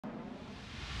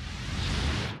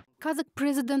Kazakh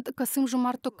President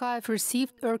Kassym-Jomart Tokayev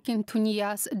received Erkin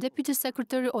Tuniyaz, Deputy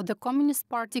Secretary of the Communist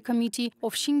Party Committee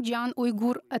of Xinjiang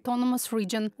Uygur Autonomous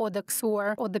Region, or the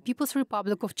XUAR, of the People's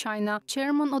Republic of China,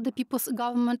 Chairman of the People's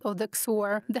Government of the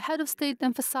XUAR. The head of state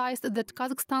emphasized that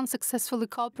Kazakhstan successfully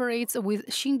cooperates with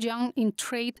Xinjiang in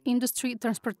trade, industry,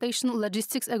 transportation,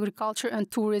 logistics, agriculture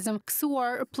and tourism.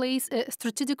 XUAR plays a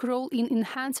strategic role in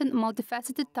enhancing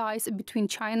multifaceted ties between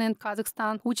China and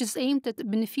Kazakhstan, which is aimed at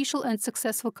beneficial and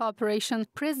successful cooperation.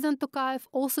 President Tokayev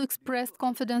also expressed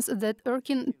confidence that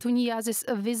Erkin Tuniyaz's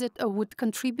visit would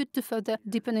contribute to further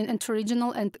deepening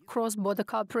interregional and cross-border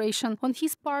cooperation. On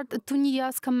his part,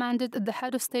 Tuniyaz commended the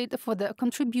head of state for the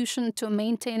contribution to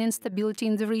maintaining stability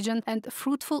in the region and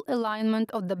fruitful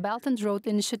alignment of the Belt and Road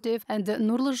Initiative and the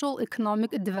Nurly Zhol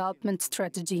economic development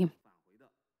strategy.